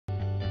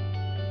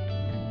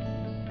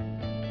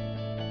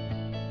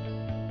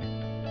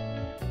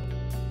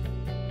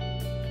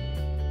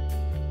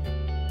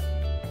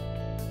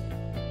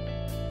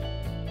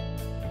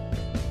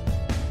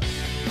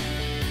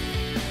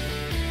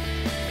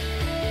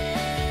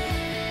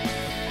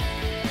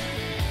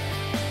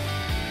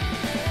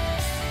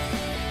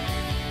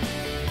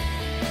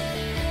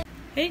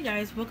Hey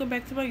guys, welcome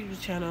back to my YouTube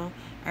channel.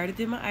 I already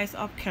did my eyes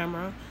off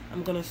camera.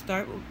 I'm going to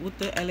start with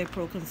the LA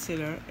Pro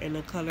Concealer in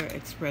the color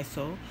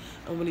Espresso.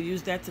 I'm going to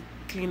use that to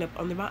clean up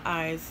under my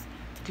eyes,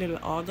 to clean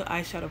all the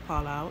eyeshadow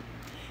fallout.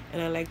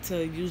 And I like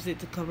to use it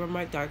to cover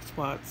my dark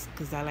spots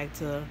because I like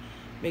to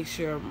make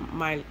sure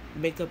my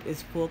makeup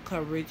is full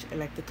coverage. I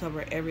like to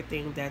cover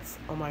everything that's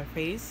on my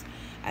face.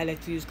 I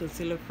like to use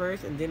concealer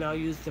first and then I'll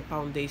use the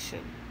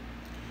foundation.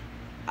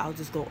 I'll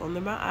just go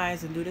under my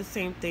eyes and do the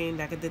same thing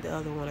like I did the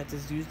other one. I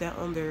just use that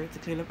under to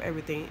clean up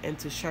everything and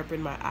to sharpen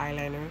my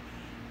eyeliner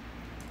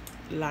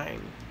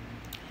line.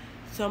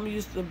 So I'm going to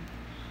use the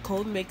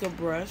cold makeup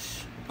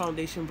brush,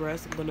 foundation brush.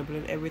 I'm going to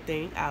blend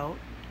everything out.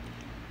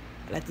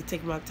 I like to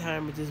take my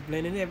time and just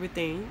blending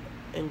everything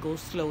and go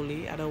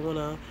slowly. I don't want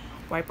to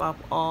wipe off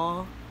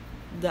all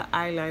the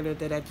eyeliner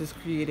that I just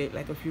created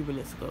like a few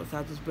minutes ago. So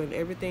I just blend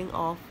everything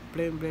off,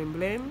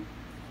 blend.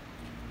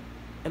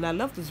 And I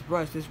love this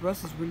brush. This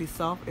brush is really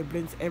soft. It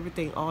blends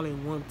everything all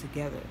in one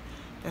together.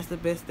 That's the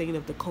best thing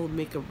of the cold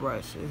makeup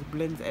brush. It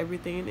blends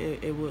everything.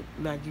 It will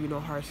not give you no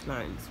harsh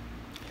lines.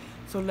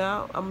 So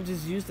now I'm going to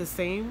just use the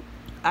same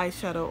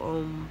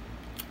eyeshadow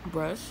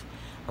brush.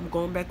 I'm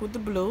going back with the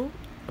blue.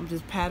 I'm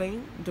just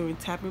patting, doing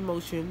tapping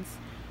motions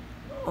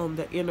on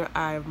the inner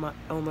eye of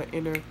on the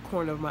inner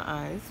corner of my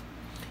eyes.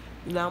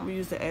 Now I'm going to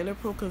use the LA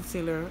Pro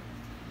Concealer.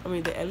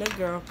 The LA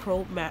Girl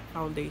Pro Matte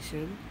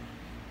Foundation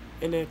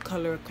in the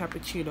color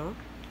Cappuccino.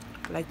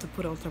 I like to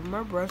put on top of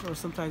my brush or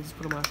sometimes just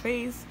put on my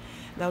face.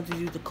 Now I'll just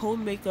use the cold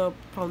makeup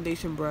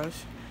foundation brush.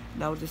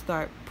 Now I'll just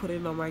start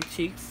putting it on my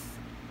cheeks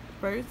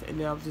first and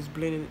then I'll just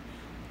blend it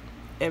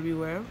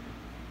everywhere.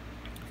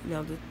 Now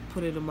I'll just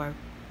put it on my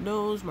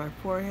nose, my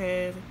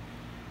forehead,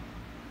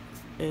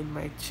 and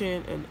my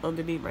chin and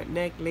underneath my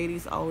neck.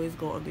 Ladies, always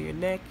go under your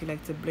neck. You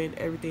like to blend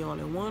everything all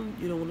in one.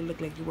 You don't want to look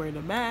like you're wearing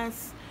a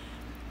mask.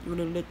 You want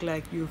to look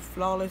like you're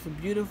flawless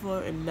and beautiful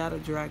and not a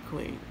drag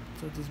queen.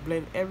 So just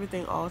blend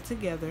everything all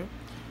together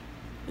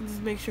and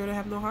just make sure to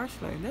have no harsh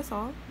line. That's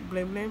all.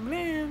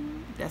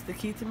 Blend. That's the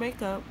key to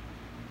makeup.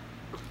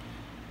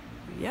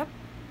 Yep.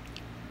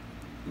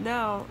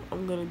 Now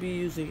I'm going to be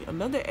using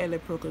another LA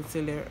Pro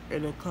Concealer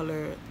in the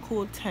color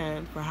Cool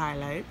Tan for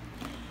highlight.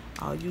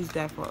 I'll use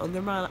that for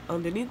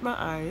underneath my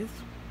eyes.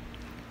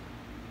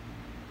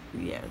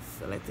 Yes,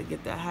 I like to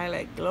get that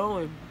highlight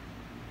glowing.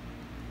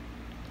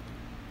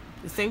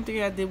 The same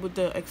thing I did with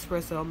the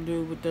Espresso, I'm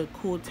doing with the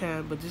Cool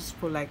Tan, but this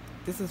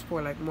is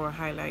for more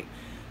highlight,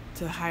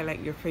 to highlight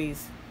your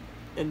face.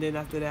 And then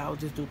after that, I'll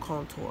just do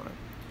contour.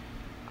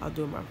 I'll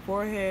do my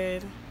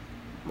forehead,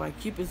 my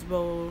cupid's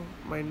bow,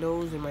 my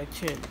nose, and my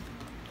chin.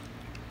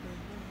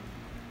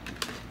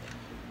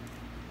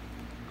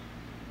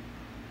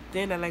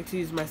 Then I like to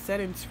use my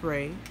setting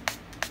spray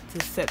to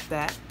set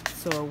that.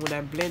 So when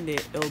I blend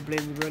it, it'll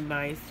blend real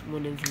nice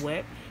when it's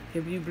wet.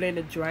 If you blend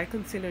a dry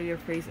concealer in your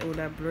face, it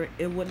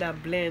will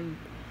not blend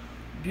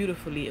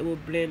beautifully. It will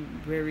blend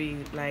very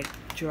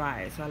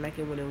dry. So I like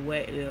it when it's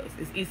wet.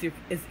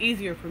 It's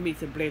easier for me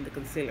to blend the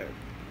concealer.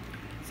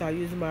 So I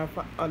use my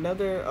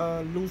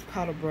another loose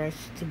powder brush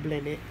to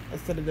blend it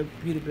instead of the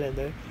beauty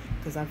blender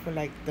because I feel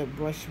like the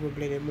brush will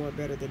blend it more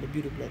better than the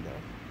beauty blender.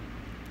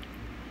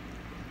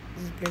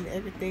 Just blend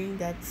everything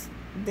that's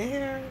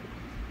there.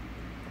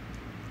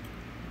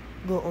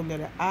 Go under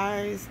the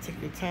eyes.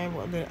 Take your time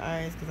under the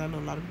eyes because I know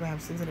a lot of people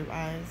have sensitive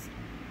eyes.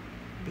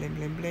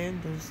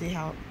 Blend. Don't see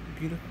how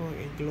beautiful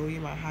and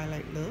glowy my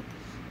highlight look.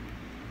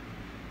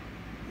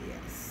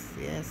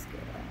 Yes,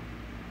 girl.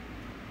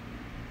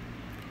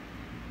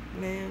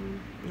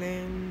 Blend.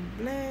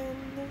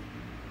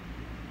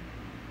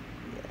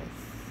 Yes.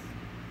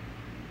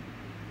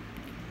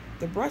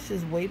 The brush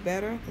is way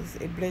better because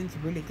it blends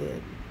really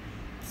good.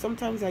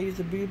 Sometimes I use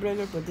the beauty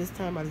blender, but this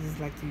time I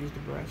just like to use the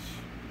brush.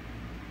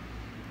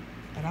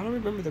 And I don't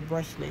remember the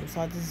brush name,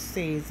 so I just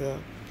say it's a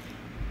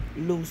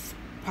loose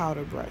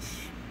powder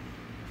brush.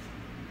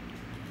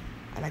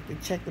 I like to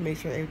check to make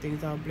sure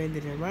everything's all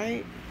blended in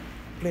right.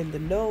 Blend the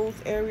nose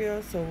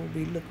area so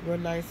we look real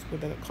nice with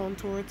the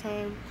contour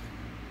time.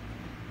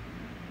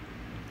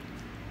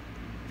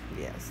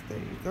 Yes, there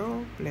you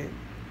go. Blend.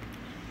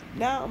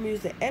 Now I'm going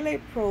to use the LA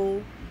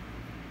Pro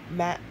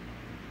Matte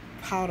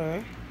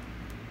Powder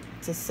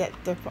to set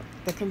the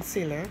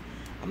concealer.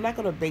 I'm not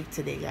going to bake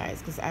today, guys,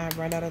 because I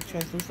ran out of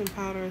translucent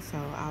powder, so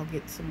I'll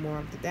get some more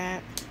of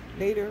that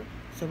later.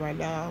 So right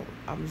now,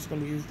 I'm just going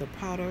to use the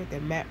powder,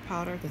 the matte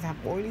powder, because I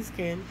have oily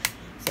skin,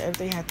 so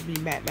everything has to be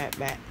matte.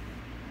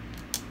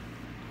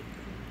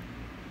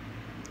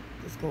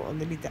 Just go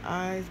underneath the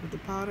eyes with the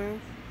powder.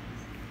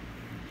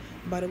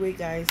 By the way,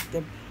 guys,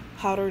 the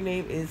powder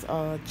name is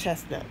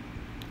Chestnut.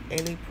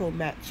 LA Pro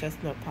Matte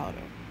Chestnut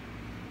Powder.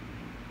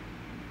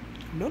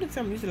 Notice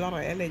I'm using a lot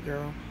of LA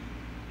Girl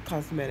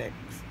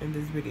cosmetics in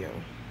this video.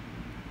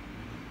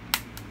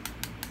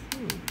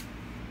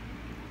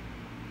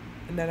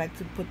 And I like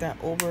to put that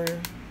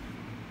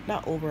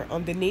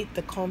underneath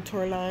the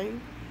contour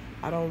line.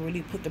 I don't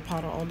really put the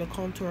powder on the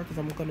contour because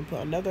I'm going to put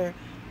another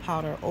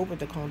powder over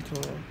the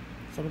contour.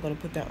 So I'm going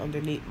to put that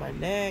underneath my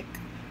neck,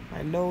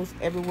 my nose,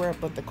 everywhere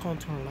but the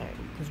contour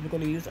line, because we're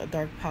going to use a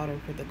dark powder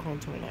for the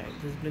contour line.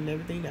 Just blend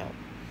everything out.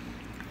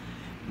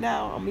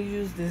 Now I'm going to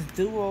use this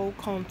duo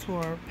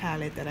contour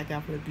palette that I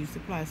got from the beauty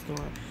supply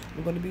store.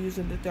 I'm going to be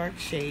using the dark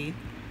shade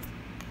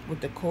with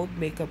the cold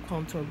makeup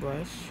contour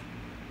brush.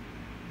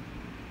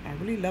 I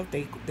really love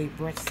they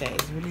brush set.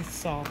 It's really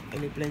soft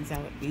and it blends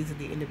out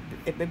easily, and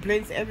it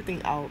blends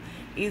everything out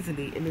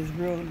easily, and it's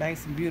real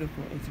nice and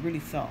beautiful. It's really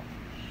soft.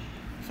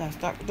 So I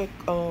start with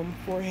the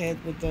forehead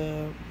with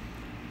the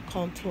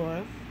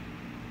contour.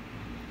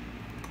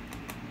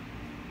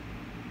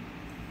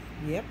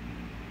 Yep.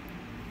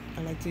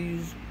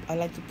 I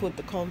like to put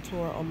the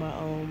contour on my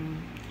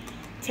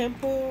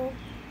temple,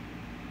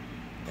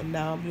 and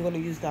now I'm going to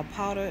use that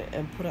powder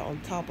and put it on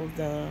top of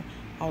the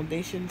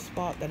foundation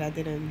spot that I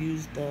didn't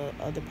use the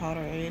other powder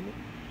in.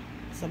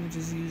 So I'm going to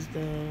just use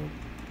the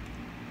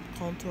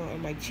contour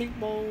on my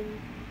cheekbone.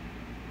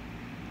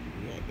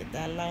 Yeah, get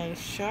that line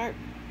sharp.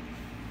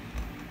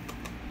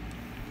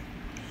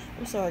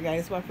 I'm sorry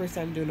guys, it's my first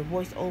time doing a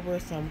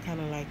voiceover, so I'm kind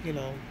of like, you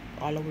know,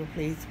 all over the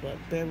place, but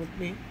bear with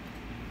me.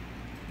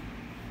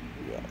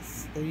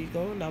 Yes, there you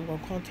go. Now I'm going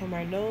to contour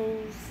my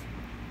nose.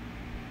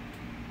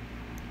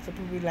 Some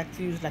people like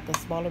to use like a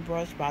smaller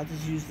brush, but I'll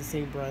just use the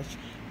same brush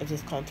and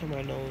just contour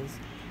my nose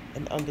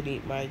and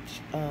underneath my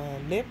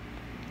lip,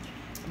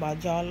 my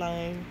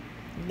jawline.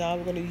 Now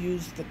we're going to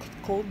use the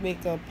cold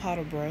makeup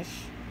powder brush.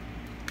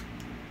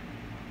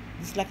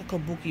 It's like a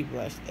kabuki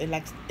brush.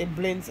 It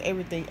blends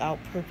everything out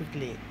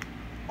perfectly,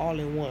 all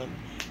in one.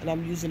 And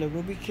I'm using a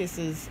Ruby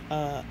Kisses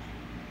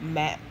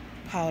matte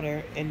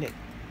powder in the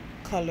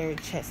color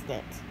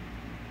chestnut.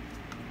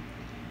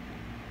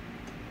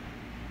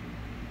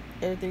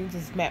 Everything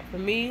just matte for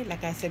me.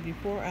 Like I said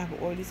before, I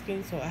have oily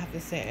skin, so I have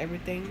to set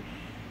everything,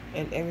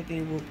 and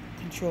everything will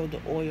control the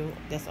oil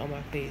that's on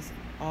my face.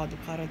 All the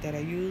powder that I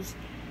use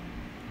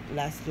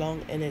lasts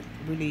long, and it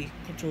really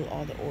controls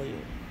all the oil.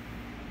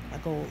 I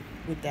go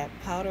with that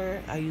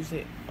powder. I use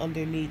it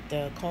underneath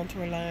the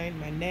contour line,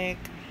 my neck,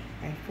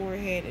 my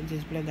forehead, and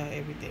just blend out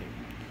everything.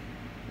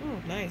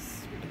 Oh,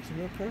 nice. Looks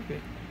real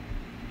perfect.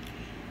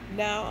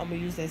 Now I'm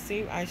going to use that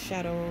same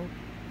eyeshadow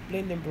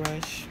blending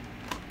brush.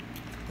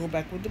 Go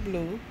back with the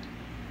blue.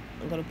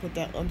 I'm going to put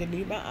that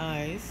underneath my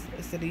eyes.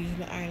 Instead of using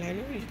the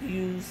eyeliner, you can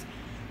use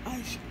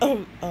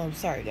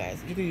sorry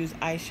guys. You can use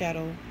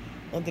eyeshadow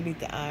underneath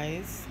the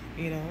eyes,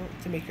 you know,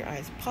 to make your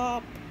eyes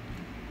pop.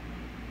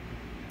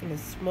 I'm going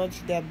to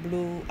smudge that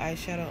blue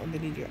eyeshadow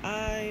underneath your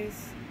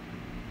eyes.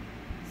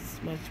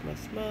 Smudge, smudge,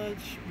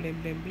 smudge.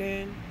 Blend, blend,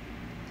 blend.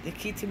 The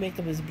key to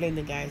makeup is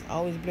blending, guys.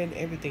 Always blend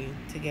everything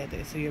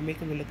together so your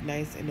makeup will look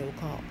nice and it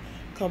will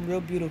come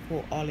real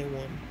beautiful all in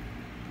one.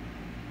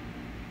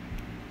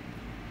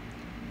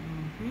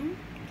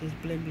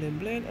 Just blend, blend,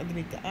 blend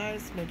underneath the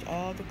eyes. Smudge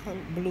all the color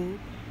blue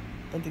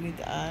underneath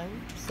the eye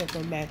so it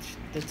will match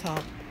the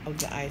top of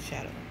the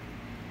eyeshadow.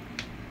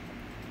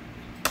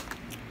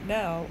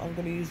 Now I'm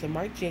going to use the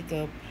Marc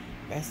Jacob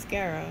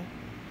mascara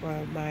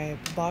for my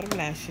bottom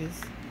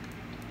lashes.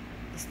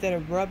 Instead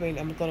of rubbing,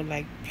 I'm going to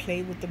like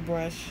play with the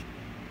brush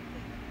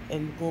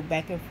and go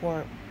back and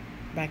forth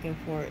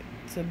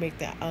to make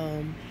the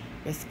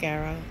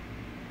mascara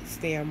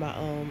stay on my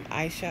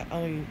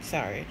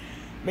eyeshadow.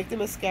 Make the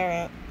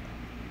mascara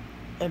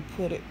and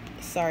put it.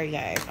 Sorry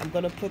guys, I'm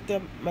going to put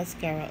the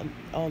mascara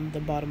on the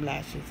bottom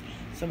lashes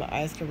so my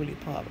eyes can really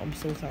pop. I'm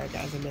so sorry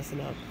guys, I'm messing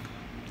up.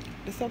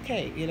 It's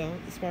okay, you know,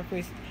 it's my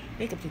first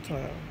makeup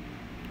tutorial.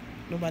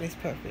 Nobody's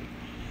perfect.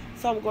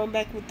 So I'm going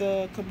back with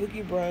the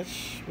kabuki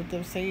brush with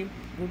the same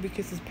Ruby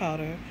Kisses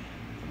powder.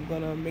 I'm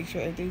going to make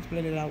sure everything's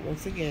blended out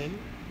once again.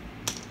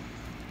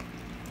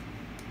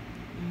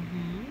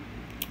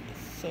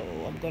 So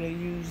I'm going to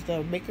use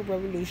the Makeup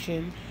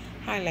Revolution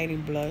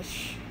highlighting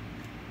blush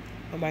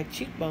on my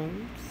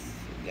cheekbones.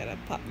 You gotta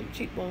pop them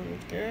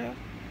cheekbones, girl.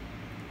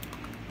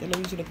 Then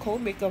I'm using a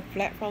cold makeup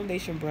flat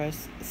foundation brush.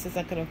 Since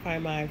I couldn't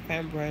find my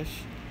fan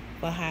brush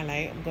for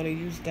highlight, I'm going to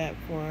use that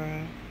for...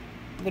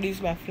 I'm going to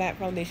use my flat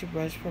foundation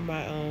brush for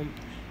my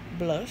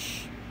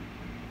blush.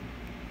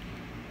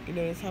 You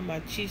notice how my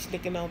cheeks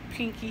looking all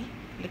pinky,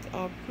 look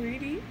all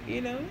pretty,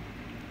 you know?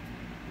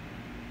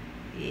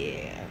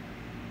 Yeah,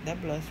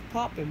 that blush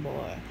popping,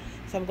 boy.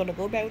 So I'm going to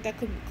go back with that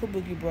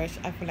kabuki brush.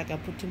 I feel like I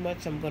put too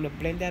much. I'm going to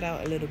blend that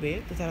out a little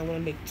bit because I don't want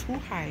to make too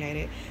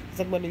highlighted. Because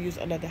I'm going to use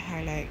another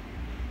highlight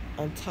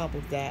on top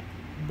of that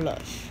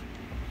blush.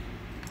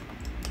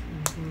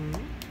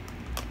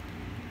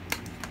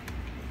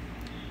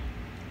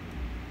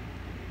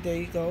 There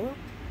you go.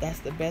 That's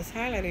the best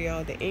highlighter,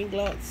 y'all. The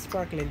Inglot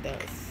Sparkling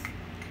Dust.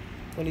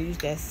 I'm going to use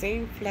that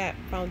same flat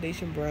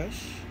foundation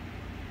brush.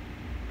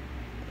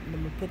 And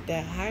I'm going to put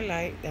that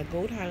highlight, that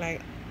gold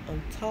highlight,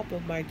 on top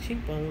of my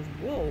cheekbones.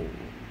 Whoa.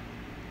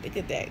 Look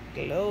at that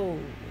glow.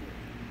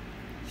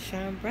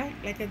 Shine bright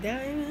like a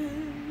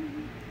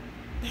diamond.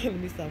 Let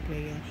me stop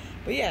playing, y'all.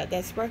 But yeah,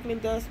 that sparkling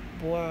dust,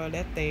 boy,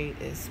 that thing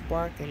is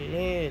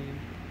sparkling.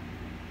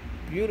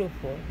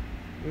 Beautiful.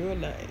 Real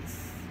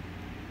nice.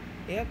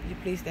 Yep, you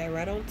place that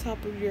right on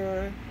top of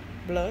your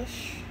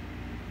blush.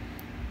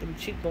 Them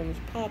cheekbones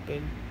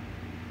popping.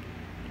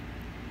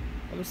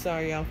 I'm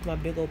sorry, y'all, for my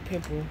big old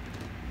pimple.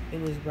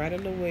 It was right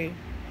in the way.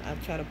 I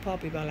tried to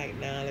pop it, but I'm like,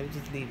 nah, let me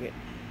just leave it.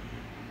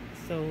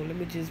 So let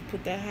me just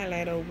put that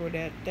highlight over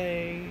that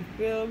thing.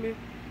 You feel me?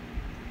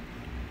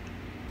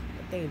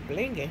 That thing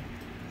blinging.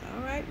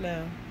 All right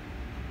now.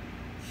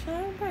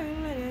 Shine bright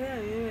like a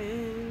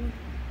diamond.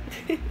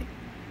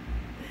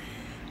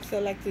 So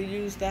I like to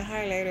use the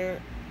highlighter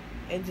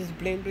and just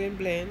blend, blend,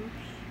 blend.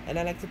 And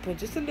I like to put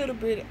just a little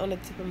bit on the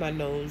tip of my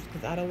nose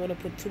because I don't want to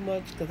put too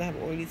much because I have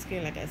oily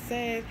skin, like I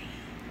said.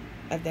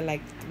 After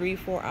like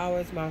 3-4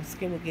 hours, my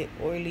skin will get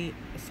oily.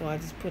 So I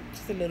just put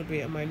just a little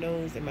bit on my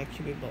nose and my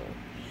cupid bowl.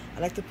 I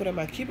like to put on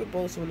my cupid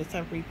bowl so when it's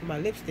time for me to put my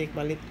lipstick,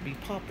 my lips be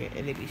popping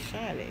and they be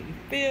shining. You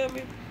feel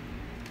me?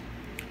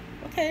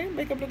 Okay,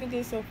 makeup looking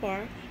good so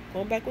far.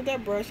 Going back with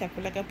that brush, I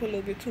feel like I put a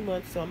little bit too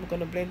much, so I'm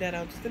gonna blend that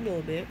out just a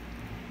little bit.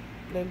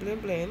 Blend,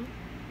 blend, blend.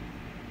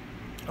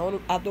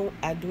 I do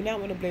not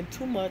want to blend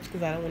too much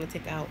because I don't want to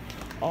take out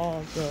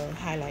all the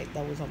highlight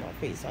that was on my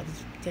face. So I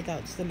just take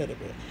out just a little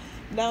bit.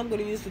 Now I'm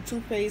going to use the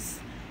Too Faced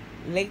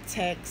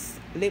Latex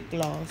Lip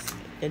Gloss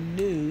in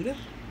Nude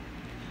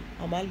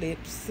on my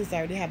lips. Since I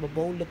already have a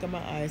bold look in my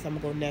eyes, I'm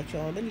going to go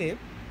natural on the lip.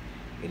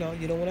 You know,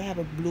 you don't want to have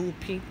a blue,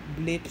 pink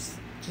lips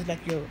just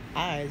like your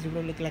eyes. You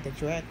want to look like a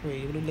drag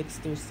queen. You want to look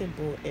still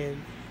simple and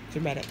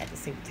dramatic at the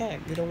same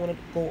time. You don't want to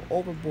go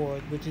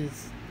overboard, which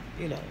is,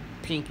 you know,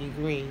 pink and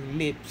green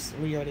lips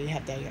when you already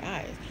have down your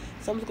eyes.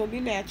 So I'm just going to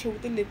be natural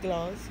with the lip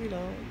gloss, you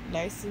know,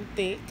 nice and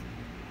thick,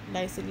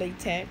 nice and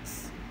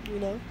latex, you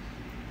know.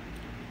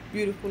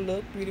 Beautiful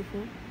look,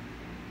 beautiful.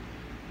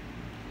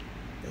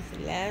 That's the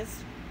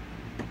last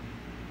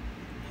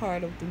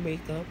part of the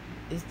makeup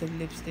is the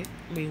lipstick,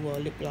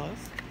 lip gloss.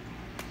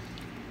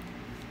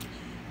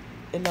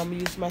 And I'm going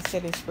to use my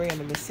setting spray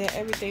and I'm going to set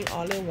everything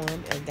all in one.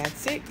 And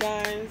that's it,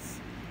 guys.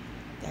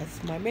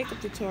 That's my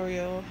makeup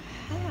tutorial.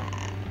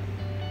 Hi.